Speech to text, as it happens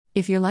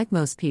If you're like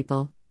most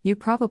people, you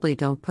probably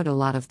don't put a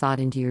lot of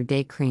thought into your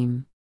day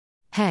cream.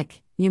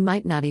 Heck, you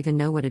might not even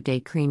know what a day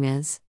cream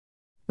is.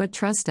 But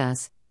trust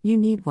us, you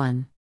need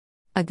one.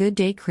 A good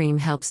day cream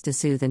helps to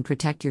soothe and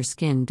protect your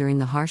skin during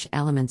the harsh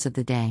elements of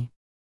the day.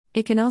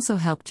 It can also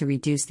help to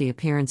reduce the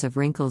appearance of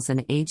wrinkles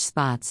and age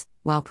spots,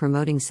 while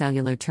promoting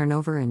cellular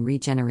turnover and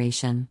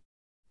regeneration.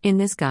 In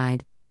this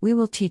guide, we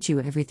will teach you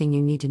everything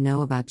you need to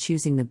know about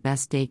choosing the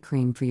best day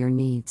cream for your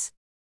needs.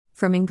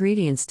 From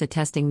ingredients to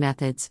testing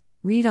methods,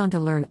 read on to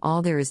learn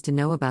all there is to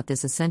know about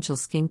this essential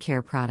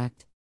skincare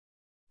product.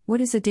 What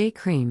is a day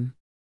cream?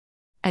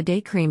 A day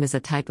cream is a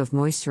type of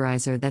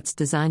moisturizer that's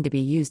designed to be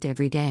used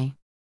every day.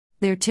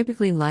 They're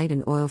typically light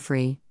and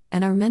oil-free,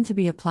 and are meant to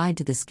be applied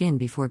to the skin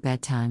before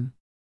bedtime.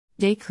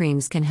 Day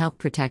creams can help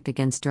protect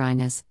against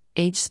dryness,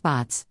 age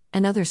spots,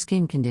 and other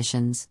skin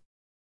conditions.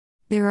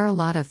 There are a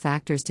lot of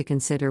factors to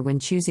consider when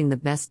choosing the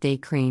best day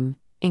cream,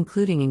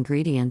 including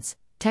ingredients,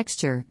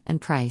 texture, and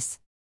price.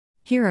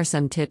 Here are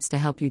some tips to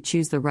help you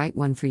choose the right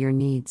one for your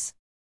needs.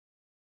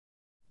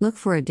 Look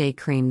for a day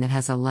cream that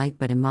has a light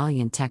but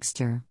emollient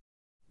texture.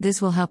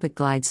 This will help it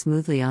glide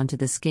smoothly onto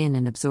the skin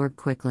and absorb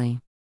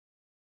quickly.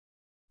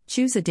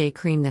 Choose a day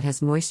cream that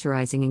has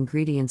moisturizing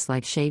ingredients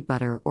like shea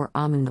butter or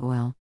almond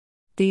oil.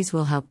 These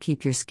will help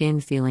keep your skin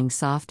feeling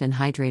soft and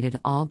hydrated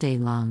all day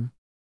long.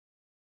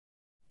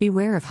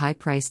 Beware of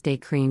high-priced day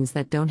creams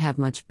that don't have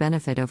much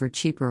benefit over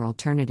cheaper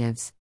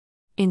alternatives.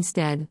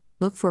 Instead,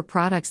 look for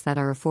products that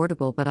are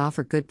affordable but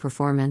offer good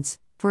performance,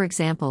 for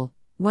example,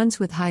 ones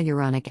with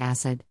hyaluronic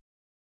acid.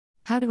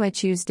 How do I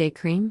choose day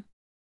cream?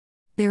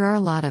 There are a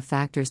lot of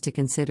factors to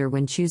consider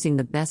when choosing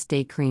the best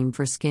day cream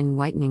for skin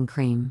whitening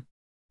cream.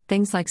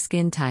 Things like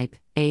skin type,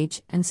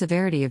 age, and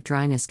severity of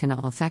dryness can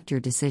all affect your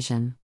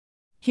decision.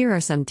 Here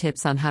are some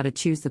tips on how to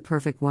choose the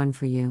perfect one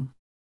for you.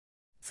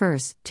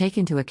 First, take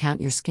into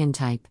account your skin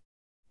type.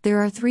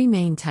 There are 3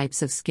 main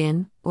types of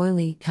skin: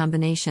 oily,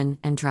 combination,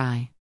 and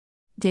dry.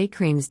 Day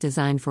creams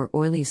designed for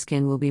oily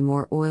skin will be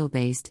more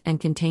oil-based and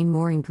contain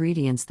more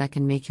ingredients that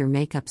can make your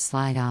makeup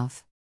slide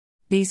off.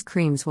 These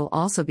creams will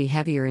also be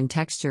heavier in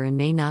texture and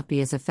may not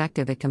be as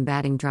effective at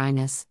combating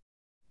dryness.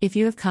 If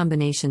you have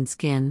combination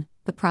skin,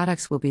 the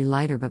products will be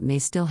lighter but may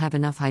still have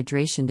enough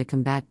hydration to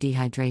combat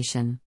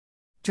dehydration.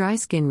 Dry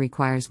skin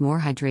requires more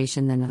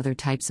hydration than other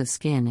types of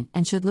skin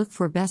and should look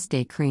for best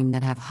day cream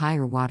that have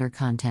higher water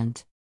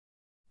content.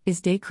 Is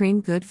day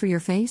cream good for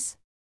your face?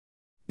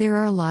 There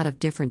are a lot of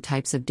different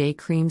types of day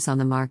creams on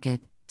the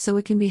market, so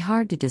it can be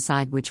hard to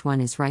decide which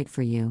one is right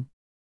for you.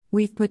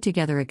 We've put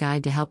together a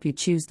guide to help you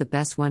choose the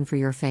best one for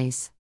your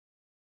face.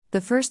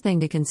 The first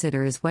thing to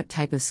consider is what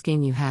type of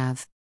skin you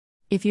have.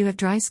 If you have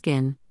dry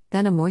skin,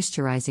 then a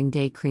moisturizing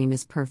day cream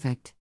is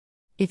perfect.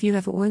 If you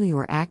have oily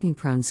or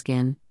acne-prone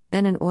skin,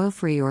 then an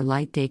oil-free or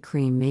light day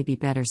cream may be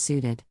better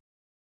suited.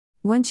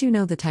 Once you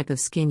know the type of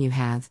skin you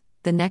have,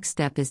 the next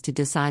step is to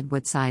decide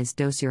what size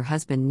dose your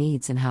husband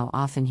needs and how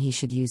often he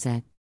should use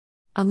it.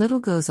 A little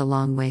goes a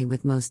long way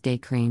with most day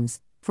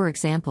creams. For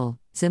example,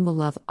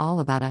 Zimbalove All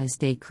About Eyes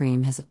Day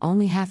Cream has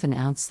only half an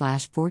ounce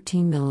 /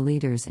 14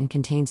 milliliters and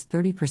contains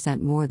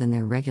 30% more than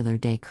their regular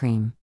day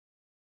cream.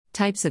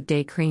 Types of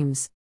day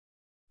creams.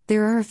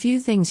 There are a few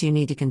things you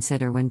need to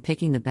consider when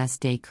picking the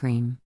best day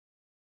cream.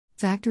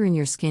 Factor in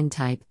your skin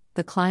type,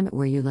 the climate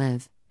where you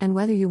live, and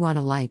whether you want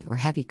a light or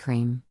heavy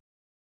cream.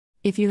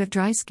 If you have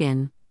dry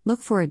skin,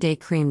 look for a day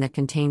cream that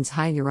contains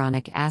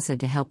hyaluronic acid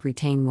to help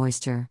retain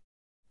moisture.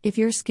 If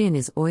your skin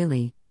is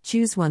oily,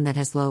 choose one that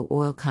has low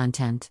oil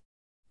content.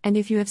 And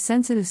if you have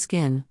sensitive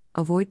skin,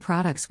 avoid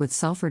products with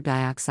sulfur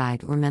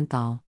dioxide or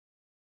menthol.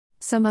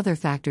 Some other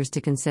factors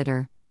to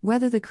consider: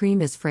 whether the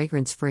cream is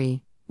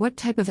fragrance-free, what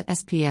type of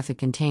SPF it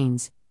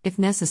contains, if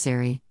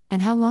necessary,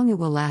 and how long it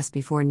will last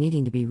before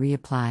needing to be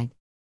reapplied.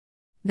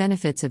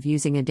 Benefits of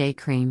using a day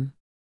cream.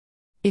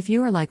 If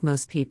you are like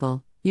most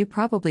people, you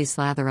probably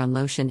slather on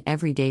lotion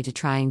every day to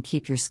try and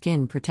keep your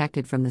skin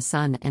protected from the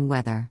sun and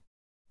weather.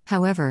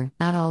 However,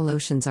 not all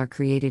lotions are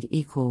created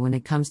equal when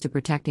it comes to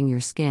protecting your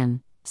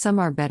skin. Some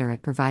are better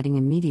at providing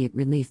immediate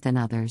relief than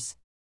others.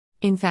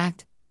 In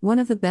fact, one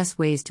of the best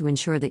ways to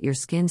ensure that your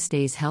skin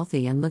stays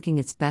healthy and looking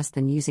its best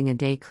than using a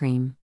day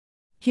cream.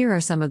 Here are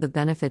some of the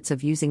benefits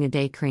of using a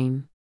day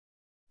cream.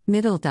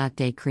 Middle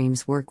day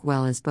creams work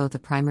well as both a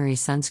primary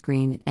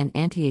sunscreen and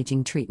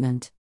anti-aging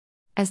treatment.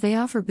 As they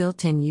offer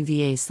built-in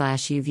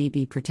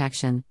UVA/UVB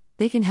protection,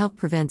 they can help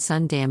prevent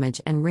sun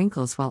damage and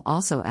wrinkles while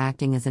also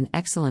acting as an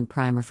excellent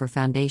primer for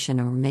foundation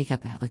or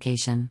makeup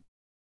application.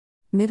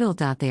 Middle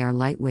they are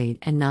lightweight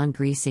and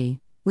non-greasy,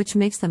 which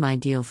makes them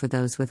ideal for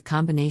those with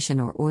combination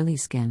or oily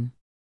skin.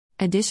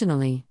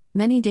 Additionally,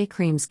 many day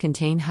creams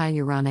contain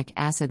hyaluronic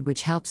acid,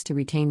 which helps to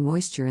retain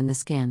moisture in the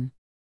skin.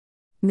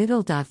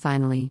 Middle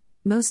finally,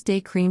 most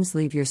day creams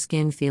leave your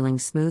skin feeling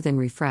smooth and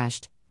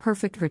refreshed,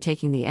 perfect for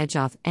taking the edge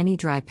off any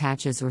dry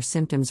patches or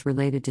symptoms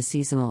related to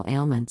seasonal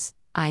ailments,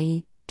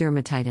 i.e.,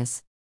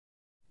 dermatitis.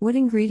 What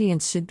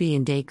ingredients should be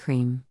in day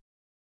cream?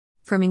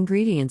 From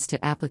ingredients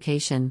to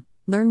application,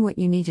 learn what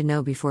you need to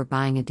know before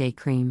buying a day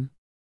cream.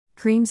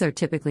 Creams are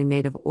typically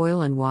made of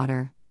oil and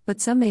water, but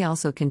some may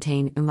also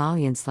contain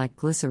emollients like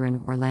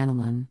glycerin or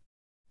lanolin.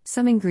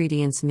 Some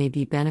ingredients may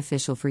be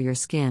beneficial for your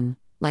skin,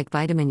 like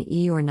vitamin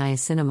E or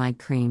niacinamide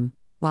cream,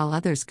 while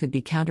others could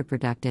be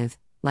counterproductive,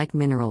 like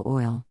mineral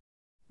oil.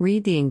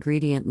 Read the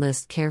ingredient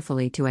list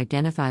carefully to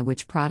identify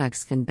which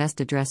products can best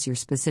address your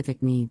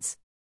specific needs.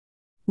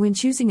 When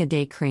choosing a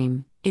day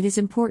cream, it is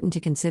important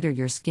to consider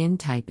your skin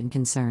type and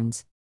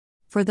concerns.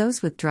 For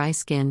those with dry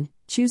skin,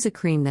 choose a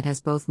cream that has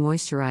both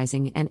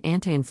moisturizing and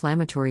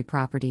anti-inflammatory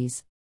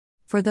properties.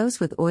 For those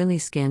with oily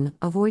skin,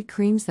 avoid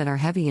creams that are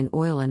heavy in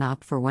oil and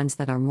opt for ones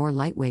that are more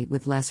lightweight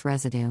with less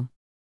residue.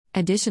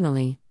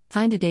 Additionally,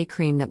 find a day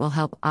cream that will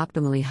help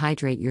optimally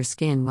hydrate your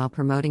skin while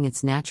promoting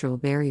its natural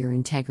barrier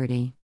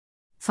integrity.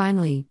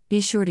 Finally,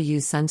 be sure to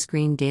use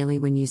sunscreen daily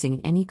when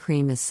using any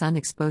cream, as sun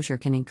exposure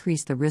can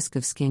increase the risk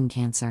of skin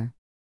cancer.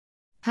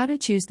 How to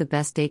choose the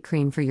best day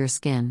cream for your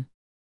skin.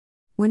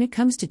 When it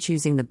comes to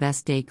choosing the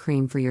best day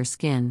cream for your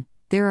skin,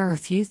 there are a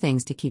few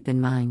things to keep in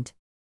mind.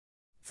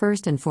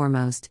 First and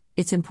foremost,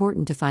 it's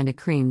important to find a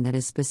cream that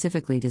is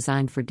specifically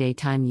designed for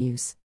daytime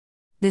use.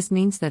 This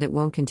means that it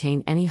won't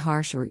contain any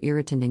harsh or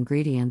irritant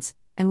ingredients,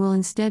 and will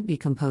instead be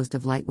composed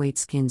of lightweight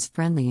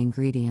skin-friendly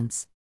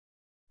ingredients.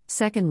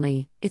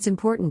 Secondly, it's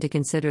important to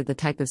consider the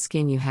type of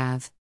skin you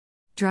have.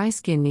 Dry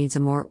skin needs a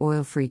more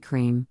oil-free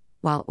cream,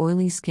 while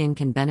oily skin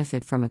can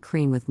benefit from a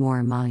cream with more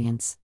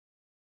emollients.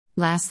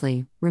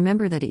 Lastly,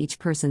 remember that each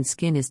person's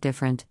skin is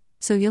different,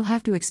 so you'll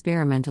have to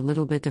experiment a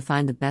little bit to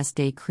find the best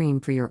day cream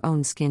for your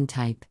own skin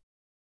type.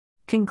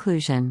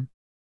 Conclusion.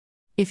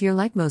 If you're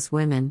like most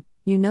women,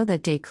 you know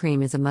that day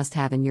cream is a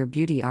must-have in your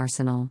beauty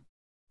arsenal.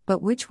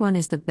 But which one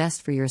is the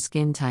best for your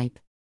skin type?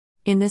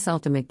 In this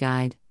ultimate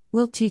guide,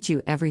 we'll teach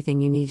you everything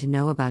you need to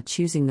know about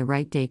choosing the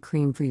right day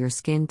cream for your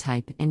skin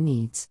type and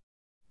needs.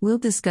 We'll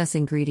discuss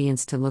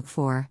ingredients to look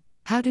for,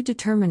 how to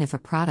determine if a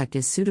product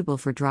is suitable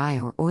for dry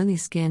or oily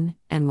skin,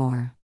 and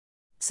more.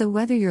 So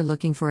whether you're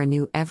looking for a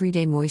new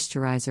everyday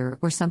moisturizer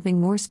or something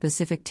more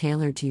specific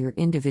tailored to your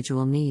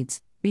individual needs,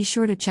 be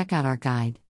sure to check out our guide.